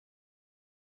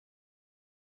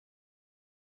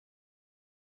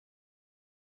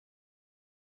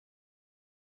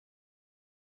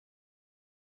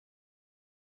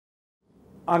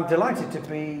I'm delighted to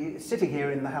be sitting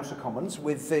here in the House of Commons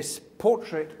with this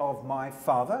portrait of my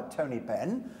father, Tony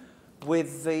Benn,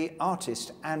 with the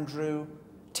artist Andrew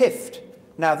Tift.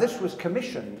 Now, this was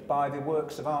commissioned by the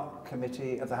Works of Art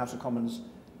Committee of the House of Commons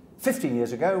 15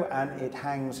 years ago, and it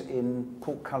hangs in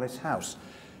Portcullis House.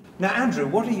 Now, Andrew,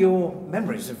 what are your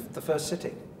memories of the first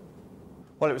sitting?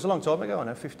 Well, it was a long time ago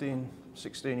now, 15,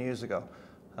 16 years ago.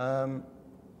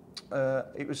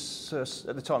 It was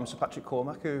at the time Sir Patrick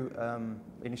Cormack who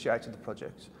initiated the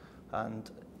project,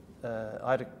 and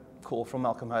I had a call from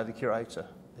Malcolm Hay, the curator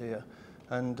here,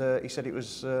 and he said it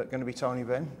was going to be Tony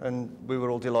Benn, and we were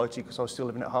all delighted because I was still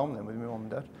living at home then with my mum and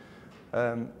dad,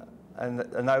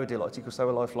 and they were delighted because they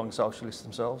were lifelong socialists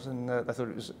themselves, and they thought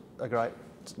it was a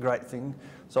great thing.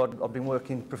 So I'd been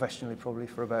working professionally probably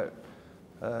for about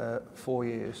 4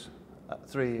 years,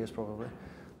 3 years probably,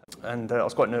 and I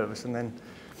was quite nervous, and then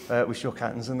we shook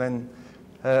hands, and then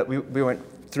we went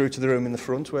through to the room in the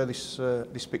front where this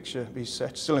picture is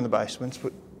set, still in the basement,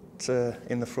 but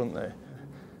in the front there.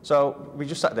 So we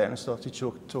just sat down and started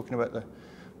talking about the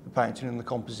painting and the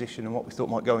composition and what we thought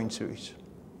might go into it.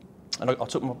 And I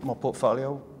took my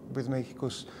portfolio with me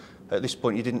because at this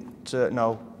point you didn't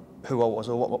know who I was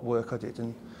or what work I did.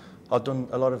 And I'd done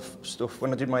a lot of stuff.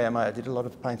 When I did my MA, I did a lot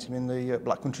of painting in the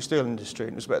Black Country steel industry,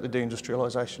 and it was about the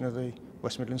deindustrialisation of the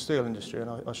West Midlands steel industry,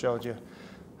 and I showed you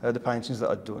the paintings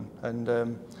that I'd done. And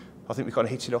I think we kind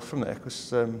of hit it off from there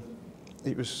because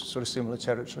it was sort of similar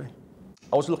territory.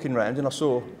 I was looking round and I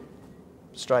saw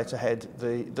straight ahead,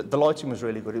 the lighting was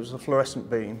really good. It was a fluorescent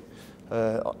beam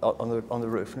on the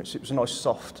roof, and it was a nice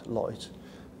soft light.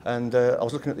 And I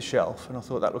was looking at the shelf and I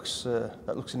thought that looks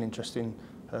an interesting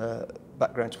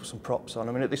background to put some props on.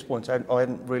 I mean, at this point I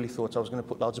hadn't really thought I was going to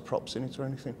put loads of props in it or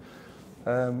anything.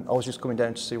 I was just coming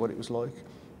down to see what it was like.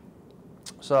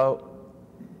 So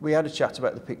we had a chat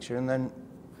about the picture, and then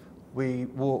we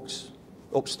walked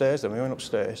upstairs. Then we went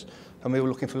upstairs and we were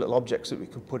looking for little objects that we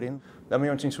could put in. Then we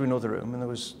went into another room, and there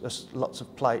was lots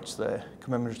of plates there,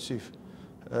 commemorative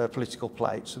political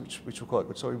plates, which were quite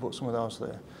good. So we bought some of those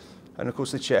there. And of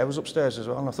course the chair was upstairs as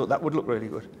well, and I thought that would look really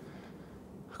good.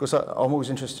 Because I'm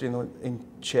always interested in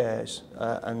chairs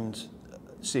and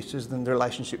sitters, and the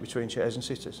relationship between chairs and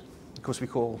sitters. Of course we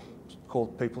call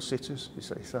people sitters, you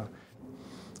see. So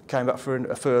came back for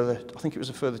a further, I think it was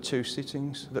a further 2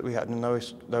 sittings that we had, and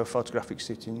they were photographic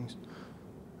sittings.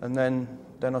 And then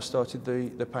I started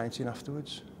the painting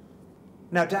afterwards.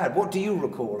 Now, Dad, what do you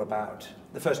recall about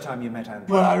the first time you met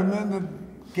Andrew? Well, I remember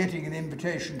getting an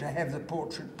invitation to have the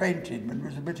portrait painted, but it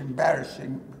was a bit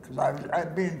embarrassing because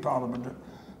I'd been in Parliament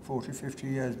 40, 50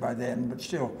 years by then, but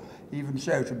still, even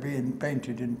so, to be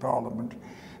painted in Parliament.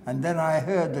 And then I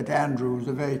heard that Andrew was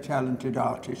a very talented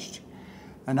artist.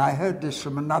 And I heard this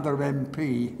from another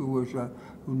MP who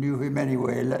knew him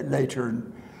anyway later.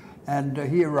 And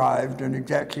he arrived, and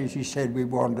exactly as he said, we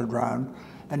wandered round.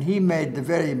 And he made the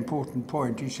very important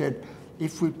point. He said,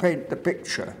 if we paint the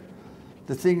picture,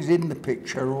 the things in the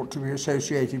picture ought to be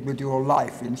associated with your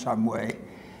life in some way.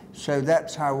 So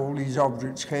that's how all these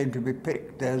objects came to be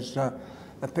picked. There's a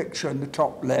picture in the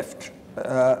top left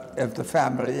of the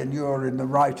family, and you're in the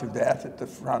right of that at the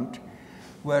front,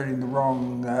 wearing the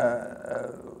wrong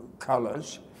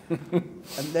colours.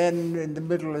 And then in the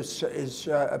middle is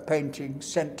a painting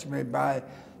sent to me by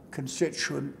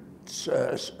constituents,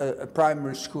 a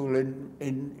primary school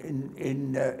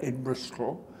in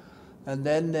Bristol. And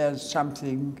then there's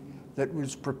something that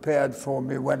was prepared for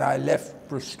me when I left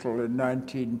Bristol in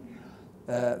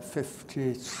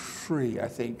 1953, I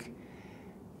think.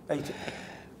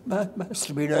 Must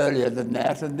have been earlier than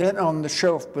that. And then on the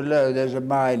shelf below there's a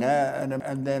miner,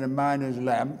 and then a miner's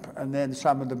lamp, and then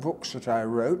some of the books that I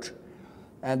wrote.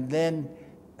 And then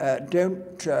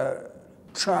don't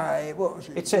try, what was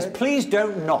it? It says, please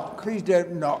don't knock. Please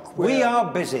don't knock. We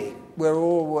are busy. We're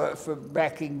all for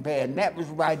backing Benn. That was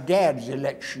my dad's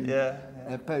election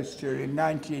poster in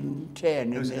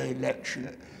 1910 in the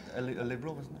election. A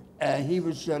Liberal, wasn't he? He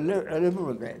was a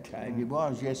Liberal at that time. He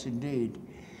was, yes, indeed.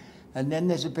 And then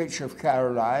there's a picture of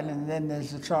Caroline, and then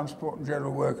there's the Transport and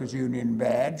General Workers Union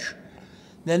badge.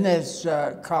 Then there's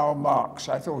Karl Marx.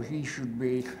 I thought he should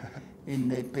be in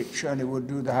the picture, and it would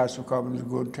do the House of Commons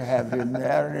good to have him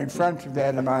there. And in front of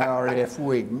that are my RAF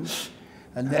wings,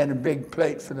 and then a big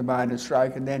plate for the miners'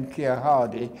 strike, and then Keir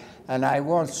Hardie. And I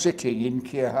was sitting in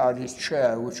Keir Hardie's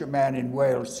chair, which a man in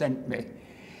Wales sent me,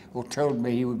 or told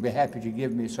me he would be happy to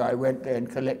give me, so I went there and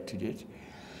collected it.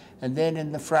 And then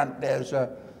in the front there's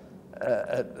a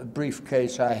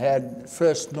briefcase I had,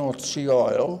 first North Sea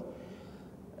oil,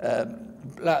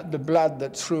 the blood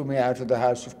that threw me out of the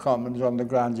House of Commons on the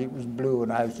grounds it was blue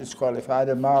and I was disqualified,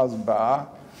 a Mars bar,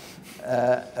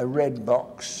 a red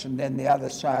box, and then the other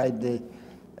side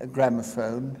a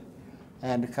gramophone,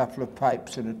 and a couple of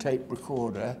pipes and a tape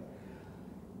recorder.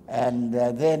 And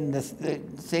then the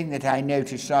thing that I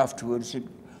noticed afterwards, that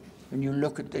when you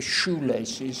look at the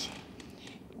shoelaces,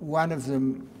 one of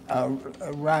them are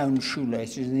round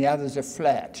shoelaces and the others are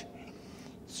flat,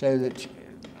 so that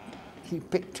he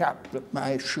picked up that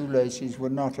my shoelaces were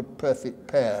not a perfect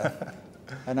pair.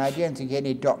 And I don't think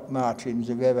any Doc Martens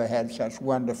have ever had such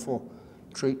wonderful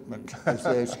treatment as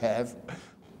those have.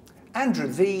 Andrew,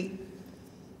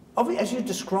 as you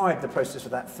described the process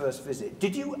of that first visit,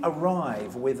 did you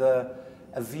arrive with a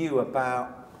view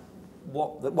about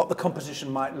what the composition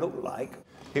might look like?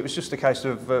 It was just a case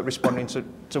of responding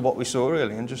to what we saw,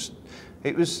 really, and just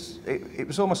it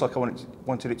was almost like I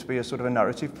wanted it to be a sort of a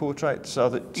narrative portrait, so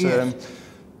that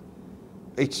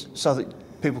it's so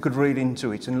that people could read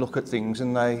into it and look at things,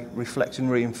 and they reflect and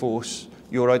reinforce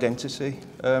your identity.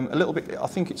 A little bit, I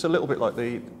think it's a little bit like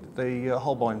the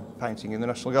Holbein painting in the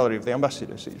National Gallery of the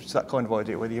Ambassadors. It's that kind of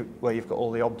idea where you've got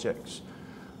all the objects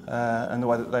and the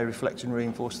way that they reflect and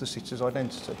reinforce the sitter's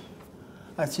identity.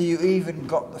 I see you even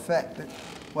got the fact that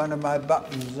one of my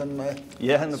buttons on my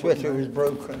sweater was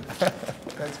broken.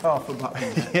 That's half a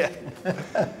button. Yeah.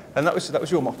 And that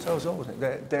was your motto as well, wasn't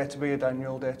it? Dare to be a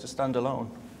Daniel, dare to stand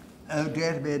alone. Oh,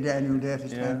 dare to be a Daniel, dare to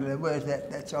stand alone. Where's that?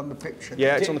 That's on the picture.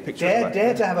 Yeah, it's on the picture.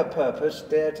 Dare to have a purpose,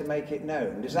 dare to make it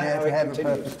known. Is that how it continues? Dare to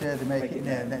have a purpose, dare to make it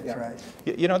known. That's right.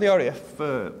 You know, the RAF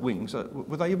wings,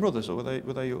 were they your brothers or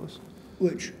were they yours?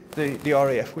 Which? The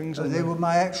RAF wings. Oh, they were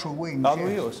my actual wings. Oh, they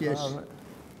were yours? Yes. Oh, right.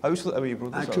 I always thought they were your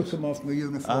brothers. I took them off my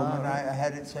uniform and I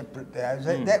had it separate there.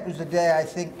 That was the day, I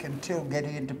think, until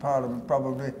getting into Parliament,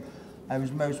 probably I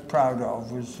was most proud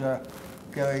of, was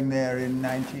going there in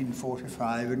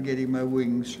 1945 and getting my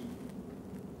wings.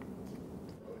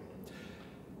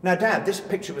 Now, Dad, this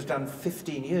picture was done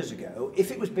 15 years ago.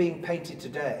 If it was being painted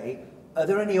today, are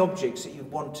there any objects that you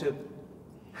want to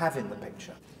have in the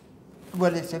picture?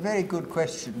 Well, it's a very good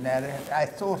question. Now, I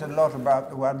thought a lot about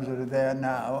the ones that are there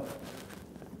now.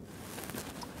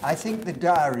 I think the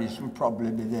diaries will probably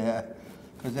be there,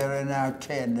 because there are now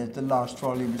 10. The last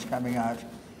volume is coming out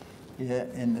here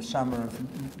in the summer of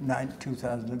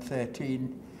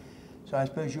 2013. So I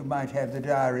suppose you might have the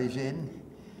diaries in.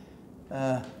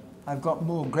 I've got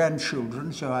more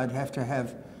grandchildren, so I'd have to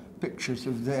have pictures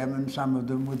of them, and some of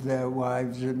them with their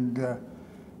wives and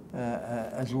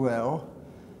as well.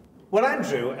 Well,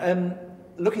 Andrew,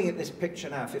 looking at this picture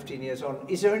now, 15 years on,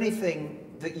 is there anything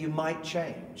that you might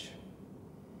change?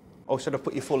 I should have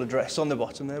put your full address on the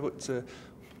bottom there, but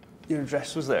your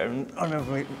address was there, and I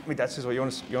remember my dad says, well, you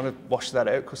want to wash that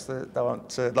out, because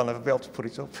they'll never be able to put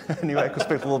it up anyway, because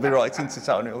people will be writing to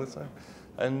Tony all the time.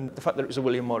 And the fact that it was a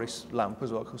William Morris lamp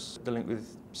as well, because the link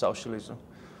with socialism.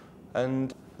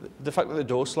 And the fact that the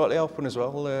door's slightly open as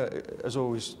well has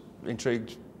always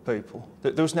intrigued people.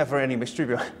 There was never any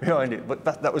mystery behind it, but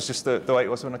that was just the way it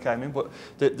was when I came in. But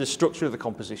the structure of the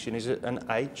composition is an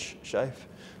H shape.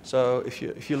 So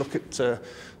if you look at, so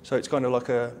it's kind of like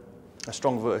a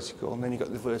strong vertical, and then you've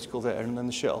got the vertical there, and then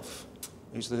the shelf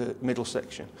is the middle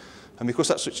section. And because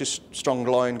that's such a strong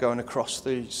line going across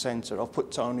the centre, I've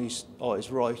put Tony's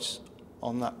eyes right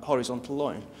on that horizontal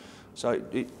line. So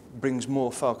it brings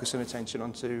more focus and attention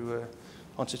onto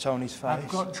Tony's face. I've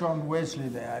got John Wesley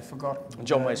there. I forgot.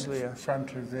 John Wesley, in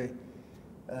front of the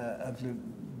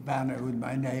banner with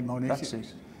my name on it. That's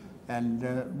it. And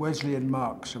Wesley and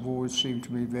Marx have always seemed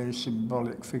to me very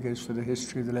symbolic figures for the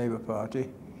history of the Labour Party.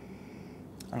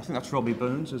 And I think that's Robbie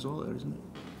Burns as well, there, isn't it?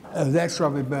 Oh, that's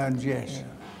Robbie Burns, yes. Yeah.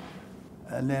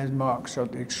 And there's Marx on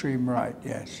the extreme right,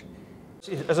 yes.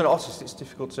 As an artist, it's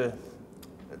difficult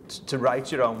to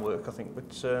rate your own work, I think, but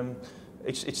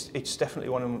it's definitely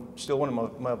still one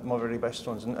of my very best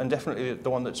ones, and definitely the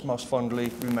one that's most fondly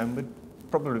remembered,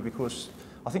 probably because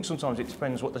I think sometimes it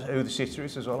depends who the sitter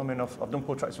is as well. I mean, I've done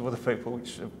portraits of other people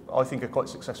which I think are quite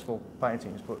successful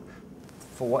paintings, but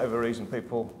for whatever reason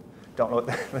people don't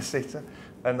like the sitter,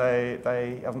 and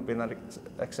they haven't been that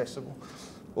accessible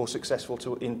or successful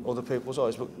in other people's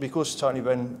eyes. But because Tony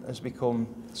Benn has become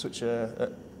such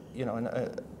a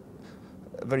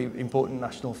very important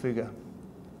national figure,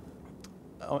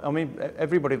 I mean,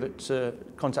 everybody that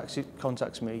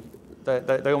contacts me,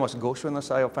 they almost gush when they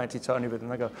say I've painted Tony Benn,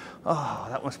 and they go, "Oh,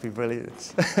 that must be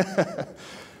brilliant."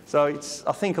 So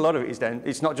I think a lot of it is down.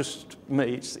 It's not just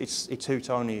me. It's who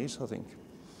Tony is, I think.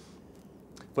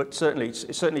 But certainly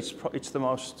it's the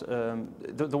most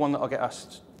the one that I get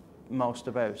asked most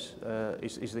about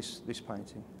is this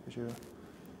painting, for sure.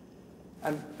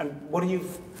 And what do you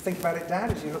think about it,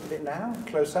 Dad, as you look at it now,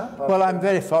 close up? Well, I'm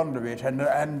very fond of it,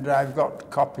 and I've got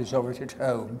copies of it at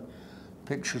home,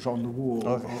 pictures on the wall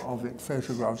of it,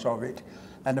 photographs of it.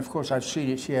 And of course, I've seen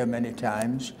it here many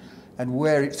times. And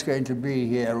where it's going to be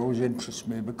here always interests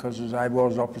me, because as I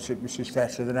was opposite Mrs.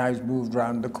 Thatcher, then I was moved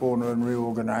round the corner and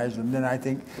reorganised, and then I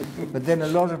think, but then a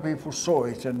lot of people saw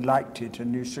it and liked it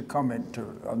and used to comment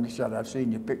on this. I've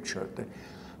seen your picture at the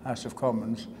House of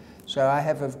Commons, so I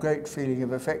have a great feeling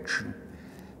of affection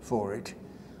for it.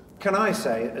 Can I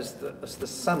say, as the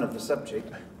son of the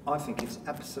subject, I think it's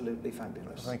absolutely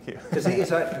fabulous. Thank you. Because it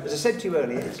is, as I said to you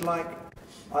earlier, it's like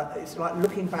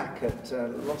looking back at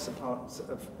lots of parts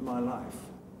of my life.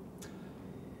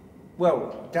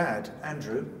 Well, Dad,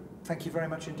 Andrew, thank you very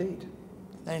much indeed.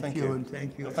 Thank you, and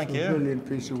thank you. Thank for you. a brilliant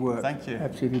piece of work. Thank you.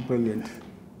 Absolutely brilliant.